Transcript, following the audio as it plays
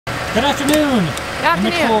Good afternoon! Good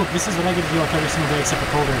afternoon. In the cold, this is what I get to deal with every single day except for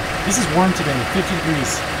colder. This is warm today, 50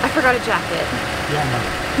 degrees. I forgot a jacket. Yeah, no.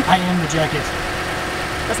 I am the jacket.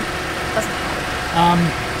 Doesn't matter.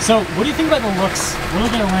 So, what do you think about the looks? We're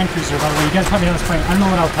looking at a Land Cruiser, by the way. You guys probably know this point. I don't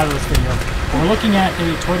know what I'll title this video. But we're looking at a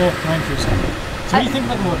Toyota Land Cruiser. So what do you think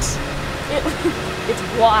about the looks? It's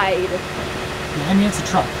wide. Yeah, I mean, it's a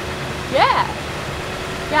truck. Yeah.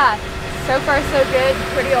 Yeah. So far, so good.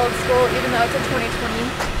 Pretty old school, even though it's a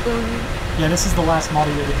 2020. Boom. Yeah, this is the last model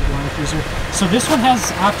year that did the Land Cruiser. So this one has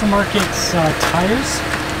aftermarket tires.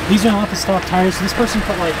 These are not the stock tires. So this person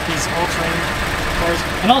put like these all-terrain tires.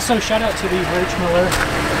 And also, shout out to the Rich Miller,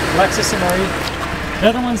 Lexus and Murray.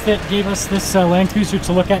 They're the ones that gave us this Land Cruiser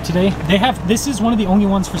to look at today. They have, this is one of the only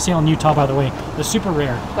ones for sale in Utah, by the way. They're super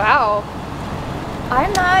rare. Wow.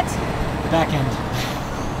 I'm not. Back end.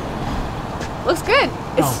 Looks good.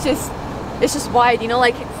 It's just wide. You know,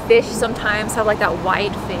 like fish sometimes have like that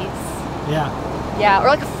wide face. Yeah. Yeah, or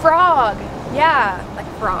like a frog. Yeah, like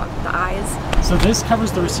a frog, the eyes. So this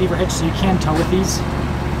covers the receiver hitch, so you can tow with these.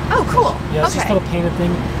 Oh, cool. Yeah, it's just a little painted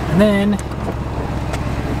thing. And then,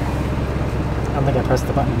 I don't think I pressed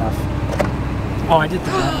the button enough. Oh, I did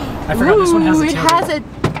that. I forgot this one has a tailgate. It has a...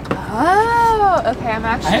 Oh, okay, I'm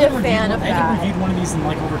actually a fan of that. I haven't reviewed one of these in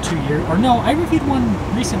like over 2 years. Or no, I reviewed one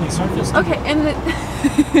recently, so I feel stupid. Okay, and the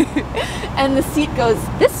and the seat goes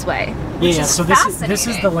this way. Yeah, so this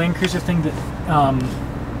is the Land Cruiser thing that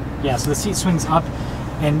yeah, so the seat swings up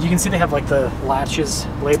and you can see they have like the latches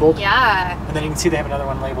labeled. Yeah. And then you can see they have another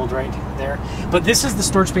one labeled right there. But this is the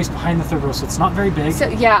storage space behind the third row, so it's not very big. So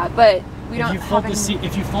yeah, but we don't have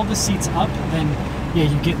if you fold the seats up, then yeah,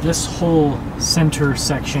 you get this whole center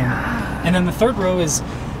section. And then the third row is,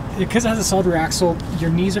 because it has a solid rear axle,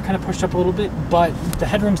 your knees are kind of pushed up a little bit, but the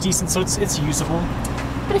headroom's decent, so it's usable.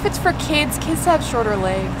 But if it's for kids have shorter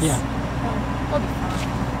legs. Yeah. We'll be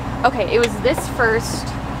fine. Okay, it was this first.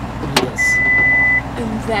 Yes.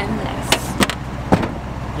 And then this.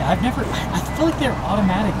 Yeah, I feel like they're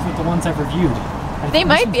automatic with the ones I've reviewed. They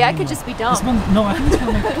might be, I could just be dumb. This one, no, I think this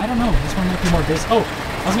one, I don't know, this one might be more basic. Oh,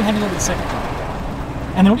 I was going to hand you over the second one.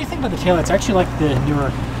 And then what do you think about the taillights? I actually like the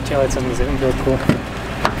newer taillights on these. I think they're cool.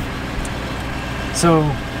 So,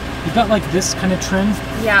 you've got like this kind of trim.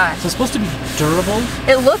 Yeah. So it's supposed to be durable.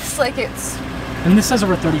 It looks like it's... And this has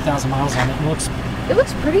over 30,000 miles on it. And it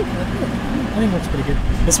looks pretty good. I think it looks pretty good.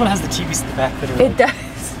 This one has the TVs at the back that are... It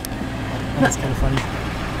does. That's kind of funny.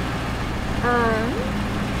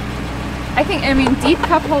 I mean, deep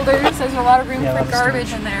cup holders, there's a lot of room for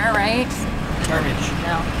garbage in there, right? Garbage.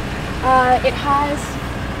 No. It has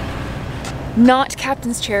not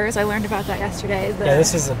captain's chairs. I learned about that yesterday. Yeah,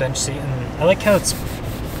 this is a bench seat, and I like how it's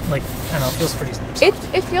like, I don't know, it feels pretty soft.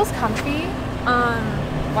 It feels comfy.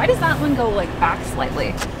 Why does that one go like back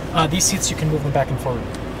slightly? These seats, you can move them back and forward.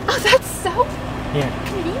 Oh, that's so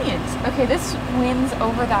convenient. Okay, this wins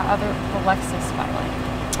over that the Lexus by like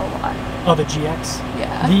a lot. Oh, the GX?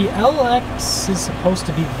 Yeah. The LX is supposed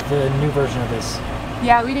to be the new version of this.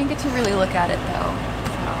 Yeah, we didn't get to really look at it though.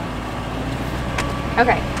 So.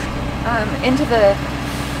 Okay. Into the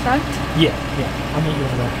front? Yeah, I'll meet you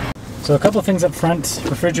over there. So a couple of things up front.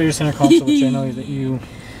 Refrigerator center console, which I know that you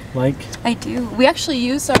like. I do. We actually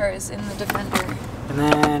use ours in the Defender. And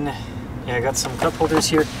then, yeah, I got some cup holders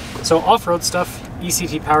here. So off-road stuff,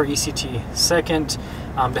 ECT power, ECT second,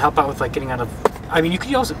 to help out with like getting out of, I mean, you could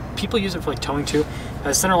use it, people use it for like towing too.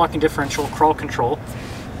 Center locking differential, crawl control,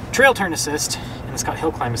 trail turn assist, and it's got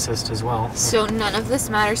hill climb assist as well. So none of this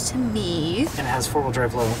matters to me. And it has four-wheel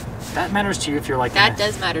drive low. That matters to you if you're like... That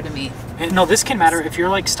does matter to me. And no, this can matter. If you're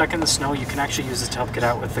like stuck in the snow, you can actually use this to help get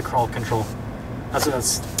out with the crawl control. That's what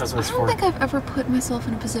it's for. I don't think I've ever put myself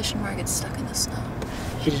in a position where I get stuck in the snow.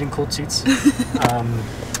 Heated and cooled seats.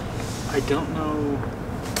 I don't know...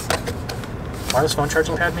 Wireless phone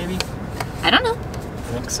charging pad, maybe? I don't know.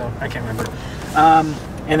 I think so. I can't remember.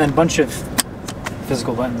 And then a bunch of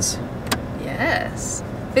physical buttons. Yes.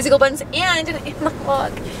 Physical buttons and an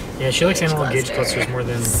analog. Yeah, she likes analog gauge clusters more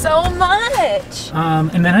than... So much!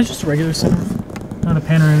 And then I just a regular center, not a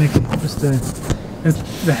panoramic, just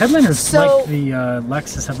the headliner's like the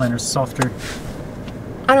Lexus headliner's softer.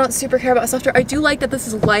 I don't super care about softer. I do like that this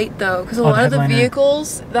is light though, because a lot of the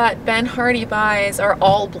vehicles that Ben Hardy buys are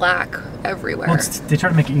all black everywhere. Well, they try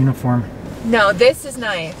to make it uniform. No, this is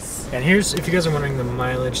nice. And here's, if you guys are wondering, the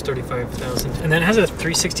mileage, 35,000. And then it has a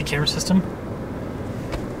 360 camera system.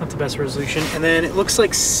 Not the best resolution. And then it looks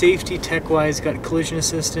like safety tech-wise, got collision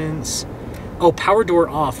assistance. Oh, power door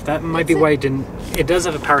off. That might be why it didn't... It does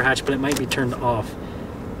have a power hatch, but it might be turned off.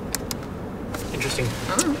 Interesting.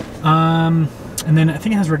 Oh. And then I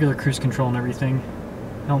think it has regular cruise control and everything.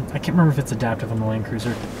 I can't remember if it's adaptive on the Land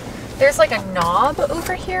Cruiser. There's like a knob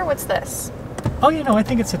over here. What's this? Oh, you know, I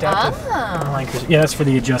think it's adaptive. Oh. Yeah, that's for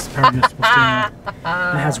the adjustable steering wheel.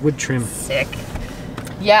 It has wood trim. Sick.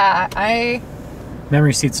 Yeah,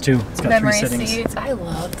 Memory seats too. It's got memory 3 settings. seats. I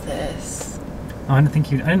love this. Oh, I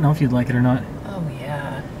didn't know if you'd like it or not. Oh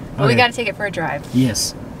yeah. Well, we gotta take it for a drive.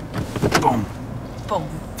 Yes. Boom. Boom.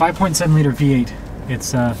 5.7 liter V8.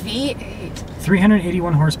 It's V8.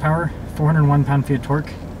 381 horsepower, 401 pound-feet of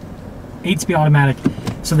torque, 8-speed automatic.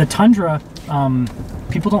 So the Tundra,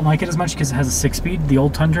 people don't like it as much because it has a 6-speed. The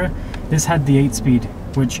old Tundra, this had the 8-speed,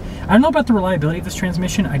 which I don't know about the reliability of this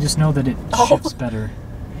transmission. I just know that it shifts better.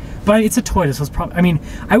 But it's a Toyota, so it's probably. I mean,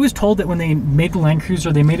 I was told that when they made the Land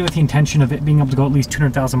Cruiser, they made it with the intention of it being able to go at least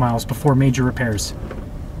 200,000 miles before major repairs.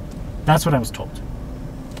 That's what I was told.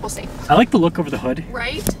 We'll see. I like the look over the hood.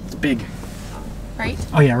 Right? It's big. Right?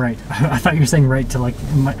 Oh yeah, right. I thought you were saying right to like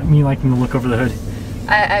me liking the look over the hood.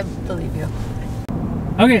 I believe you.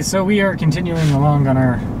 Okay, so we are continuing along on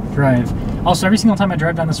our drive. Also, every single time I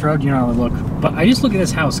drive down this road, you know how I look. But I just look at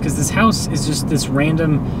this house because this house is just this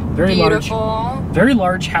random, very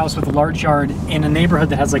large house with a large yard in a neighborhood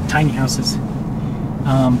that has like tiny houses.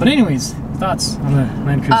 But anyways, thoughts on the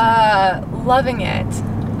Land Cruiser? Loving it. Do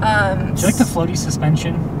you like the floaty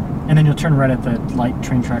suspension? And then you'll turn right at the light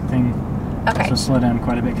train track thing. Okay. So slow down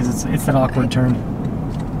quite a bit because it's that awkward turn.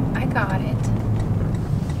 I got it.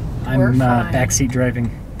 I'm backseat driving.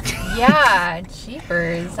 Yeah,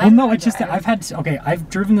 jeepers. Well, no, it's just that I've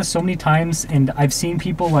driven this so many times and I've seen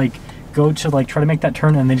people like go to like try to make that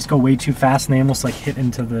turn and they just go way too fast and they almost like hit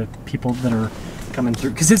into the people that are coming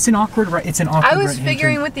through because it's an awkward I was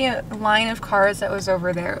figuring with the line of cars that was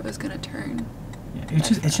over there it was gonna turn. Yeah,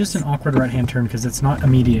 it's just an awkward right-hand turn because it's not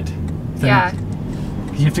immediate. Yeah.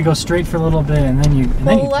 You have to go straight for a little bit and then you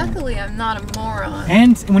luckily I'm not a moron.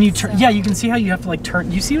 And when you turn, yeah, you can see how you have to like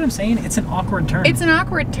turn. You see what I'm saying? It's an awkward turn. It's an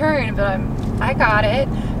awkward turn, but I got it.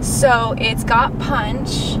 So it's got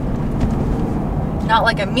punch. Not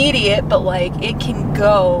like immediate, but like it can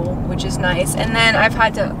go, which is nice. And then I've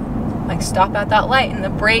had to like stop at that light and the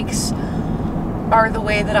brakes are the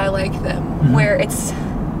way that I like them. Where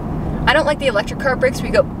I don't like the electric car brakes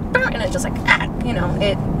where you go and it's just like you know,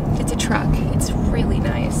 it's a truck. It's really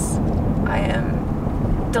nice. I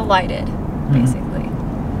am delighted, basically.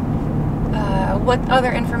 What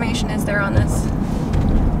other information is there on this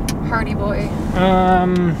Hardy boy?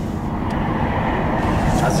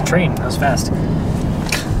 That's a train. That was fast.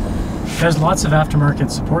 There's lots of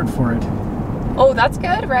aftermarket support for it. Oh, that's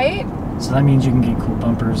good, right? So that means you can get cool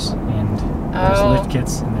bumpers and there's lift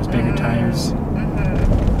kits and there's bigger tires.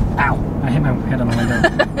 Ow! I hit my head on the window.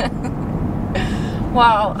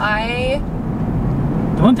 Wow,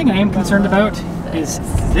 The one thing I am concerned about is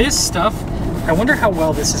this stuff. I wonder how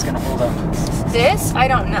well this is going to hold up. This? I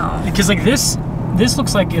don't know. Because like this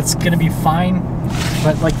looks like it's going to be fine,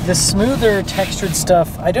 but like the smoother textured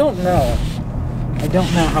stuff, I don't know. I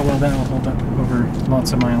don't know how well that will hold up over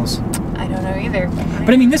lots of miles. I don't know either.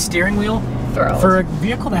 But I mean, this steering wheel, for a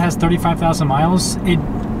vehicle that has 35,000 miles,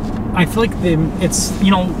 I feel like it's,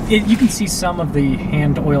 you know, you can see some of the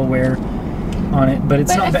hand oil wear on it, but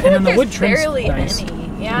it's not bad. And then the wood trim's nice.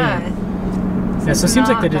 Yeah, so it seems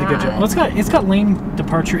like they did a good job. Well, it's got lane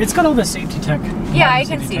departure. It's got all the safety tech. Yeah, I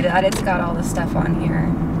can see that. It's got all the stuff on here.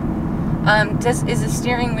 Is the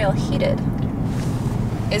steering wheel heated?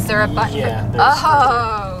 Is there a button? Yeah.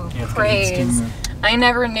 Oh, praise. I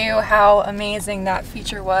never knew how amazing that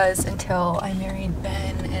feature was until I married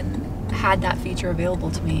Ben and had that feature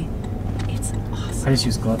available to me. It's awesome. I just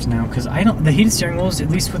use gloves now because the heated steering wheels, at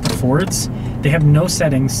least with the Fords, they have no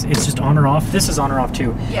settings. It's just on or off. This is on or off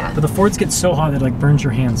too. Yeah. But the Fords get so hot that it like burns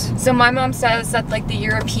your hands. So my mom says that like the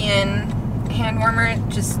European hand warmer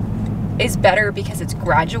just is better because it's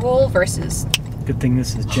gradual versus. Good thing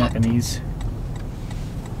this is Japanese.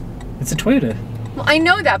 It's a Toyota. Well, I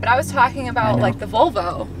know that, but I was talking about like the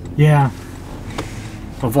Volvo. Yeah.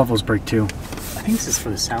 Well, Volvos break too. I think this is for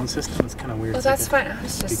the sound system. It's kind of weird. Well, that's fine. I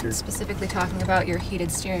was just specifically talking about your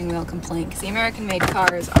heated steering wheel complaint because the American-made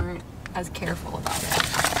cars aren't as careful about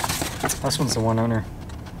it. This one's the one owner.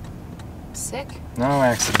 Sick. No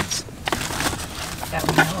accidents. That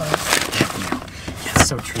one was. It's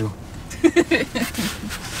so true. It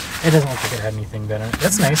doesn't look like it had anything better.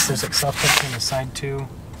 That's nice. There's like soft touch on the side too.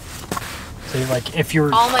 So like if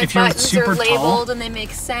you're all my buttons super are labeled tall, and they make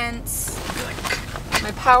sense.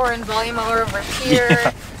 My power and volume are over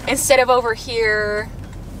here instead of over here.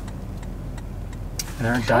 And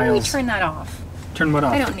there are How dials. do we turn that off? Turn what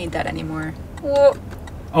off? I don't need that anymore. Whoa.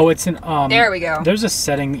 Oh, it's in. There we go. There's a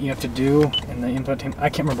setting that you have to do in the input. I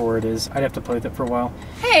can't remember where it is. I'd have to play with it for a while.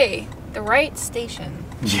 Hey, the right station.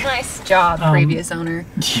 Yeah. Nice job, previous owner.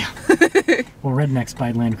 Yeah. Well, rednecks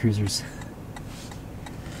buy Land Cruisers.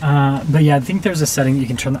 But yeah, I think there's a setting that you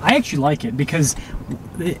can turn. I actually like it because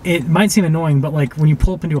it might seem annoying, but like when you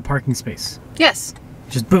pull up into a parking space, Yes.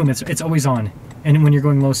 just boom, it's always on. And when you're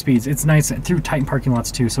going low speeds, it's nice through tight parking lots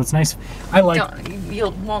too. So it's nice. I like. You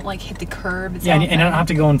won't like hit the curb. Yeah, and I don't have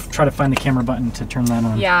to go and try to find the camera button to turn that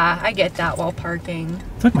on. Yeah, I get that while parking.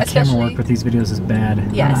 I feel like my camera work with these videos is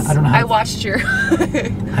bad. Yes. I don't know how I watched your.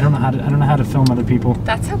 I don't know how to film other people.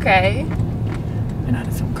 That's okay. I know how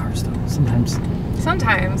to film cars though. Sometimes.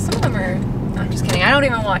 Sometimes. Some of them are. No, I'm just kidding. I don't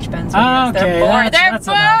even watch Ben's Okay, videos. They're boring. that's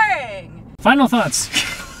boring. Final thoughts.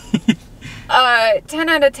 10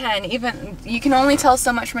 out of 10. Even you can only tell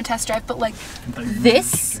so much from a test drive, but like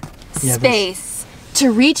this space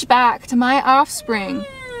to reach back to my offspring.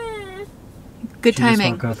 Good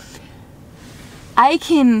timing. I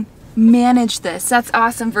can manage this. That's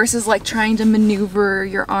awesome versus like trying to maneuver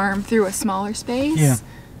your arm through a smaller space. Yeah.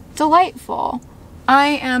 Delightful. I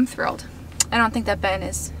am thrilled. I don't think that Ben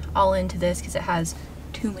is all into this because it has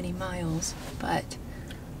too many miles, but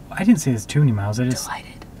I didn't say it's too many miles. I just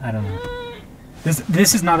delighted. I don't know.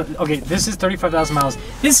 This is not okay. This is 35,000 miles.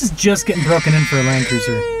 This is just getting broken in for a Land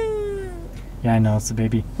Cruiser. Yeah, I know it's a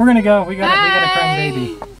baby. We're gonna go. We got a crying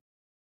baby.